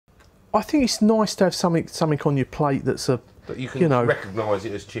I think it's nice to have something on your plate that's that you can recognise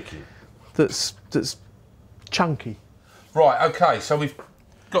it as chicken. That's chunky. Right. Okay. So we've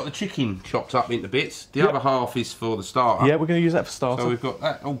got the chicken chopped up into bits. The other half is for the starter. Yeah, we're going to use that for starter. So we've got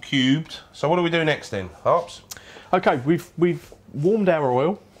that all cubed. So what do we do next then, Harps? Okay, we've warmed our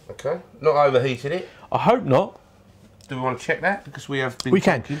oil. Okay. Not overheated it. I hope not. Do we want to check that? Because we have been. We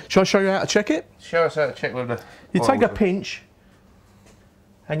can. Shall I show you how to check it? Show us how to check with the. You take a pinch,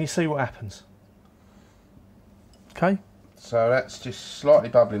 and you see what happens. Okay. So that's just slightly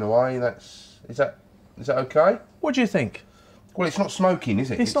bubbling away. Is that okay? What do you think? Well, it's not smoking, is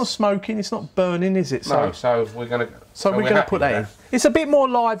it? It's not smoking. It's not burning, is it? No. So we're gonna. So we're gonna put that in. It's a bit more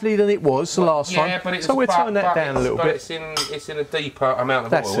lively than it was the last time. Yeah, but it's. So we'll turn that down a little bit. It's in a deeper amount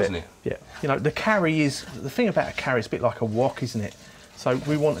of oil, isn't it? Yeah. You know, the curry is the thing about a curry. It's a bit like a wok, isn't it? So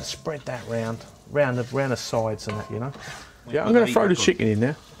we want to spread that round the sides and that. You know. Yeah. I'm going to throw the chicken in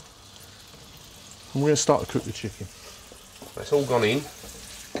there. And we're going to start to cook the chicken. It's all gone in.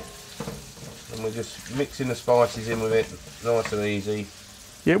 And we're just mixing the spices in with it, nice and easy.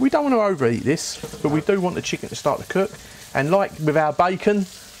 Yeah, we don't want to overeat this, but we do want the chicken to start to cook. And like with our bacon,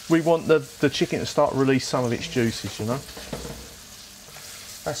 we want the chicken to start to release some of its juices, you know.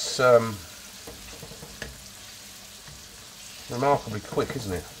 That's remarkably quick,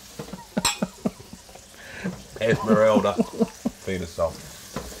 isn't it? Esmeralda, feed us off.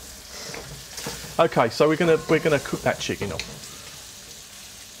 Okay, so we're gonna cook that chicken off.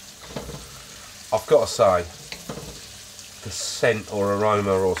 I've got to say, the scent or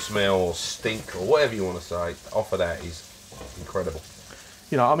aroma or smell or stink or whatever you want to say off of that is incredible.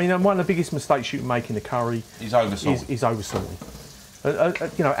 You know, I mean, one of the biggest mistakes you can make in a curry is oversalting. Is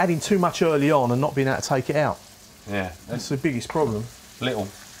oversalting. You know, adding too much early on and not being able to take it out. Yeah, that's the biggest problem. Little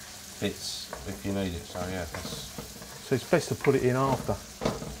bits if you need it. So yeah, so it's best to put it in after.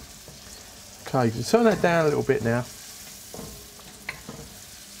 Okay, so turn that down a little bit now.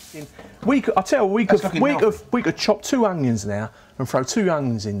 I tell you, we could chop 2 onions now and throw 2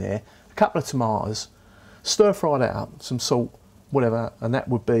 onions in there, a couple of tomatoes, stir fry that up, some salt, whatever, and that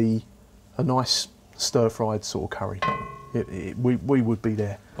would be a nice stir fried sort of curry. We would be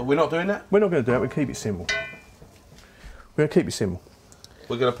there. But we're not doing that? We're not going to do that, we'll keep it simple. We're going to keep it simple.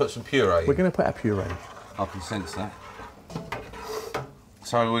 We're going to put some puree in? We're going to put our puree in. I can sense that.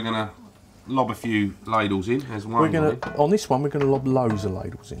 So we're going to lob a few ladles in. There's one. On this one, we're going to lob loads of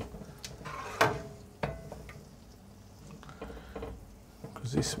ladles in.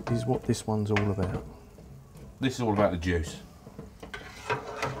 Because this is what this one's all about. This is all about the juice.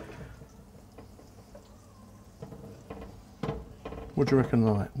 What do you reckon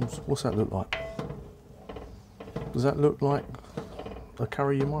of that? What's that look like? Does that look like a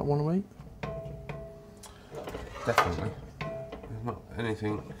curry you might want to eat? Definitely. There's not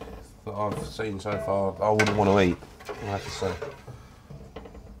anything that I've seen so far I wouldn't want to eat, I have to say.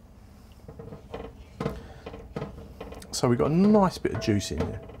 So we've got a nice bit of juice in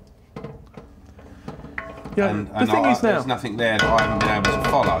there. You know, the thing is now, there's nothing there that I haven't been able to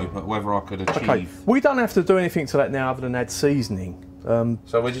follow, but whether I could achieve. Okay, we don't have to do anything to that now other than add seasoning.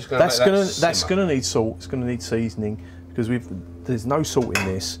 So we're just going to that's going to need salt. It's going to need seasoning because there's no salt in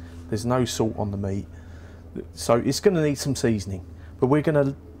this. There's no salt on the meat, so it's going to need some seasoning. But we're going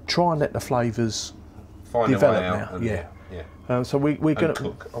to try and let the flavours develop now. Yeah. So we're going to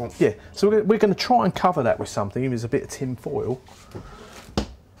cook. Oh. Yeah. So we're going to try and cover that with something. If there's a bit of tin foil.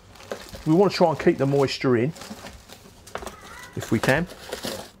 We want to try and keep the moisture in, if we can,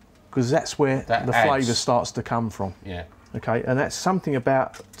 because that's where the flavour starts to come from. Yeah. Okay, and that's something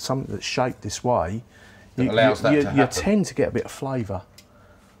about something that's shaped this way. You tend to get a bit of flavour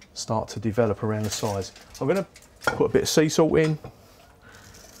start to develop around the sides. I'm going to put a bit of sea salt in.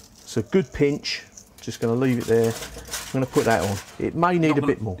 It's a good pinch. Just going to leave it there. I'm going to put that on. It may need a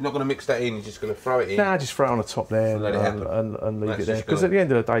bit more. You're not going to mix that in, you're just going to throw it in? Nah, just throw it on the top there and leave it there. Because at the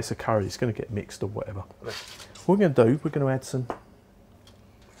end of the day, it's a curry, it's going to get mixed or whatever. What we're going to do, we're going to add some...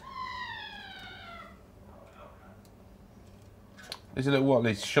 Is it what,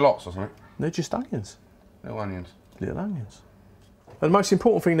 these shallots or something? They're just onions. Little onions. Little onions. And the most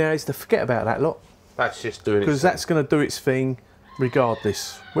important thing now is to forget about that lot. That's just doing it. Because that's going to do its thing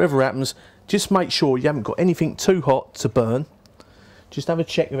regardless. Whatever happens, just make sure you haven't got anything too hot to burn. Just have a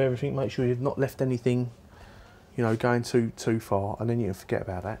check of everything, make sure you've not left anything, you know, going too far, and then you can forget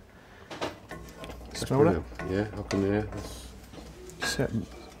about that. Smell that? Yeah, I can hear. It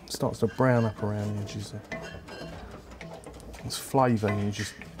starts to brown up around the edges there. It's flavour, and you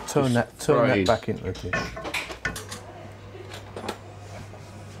just turn that back into the dish.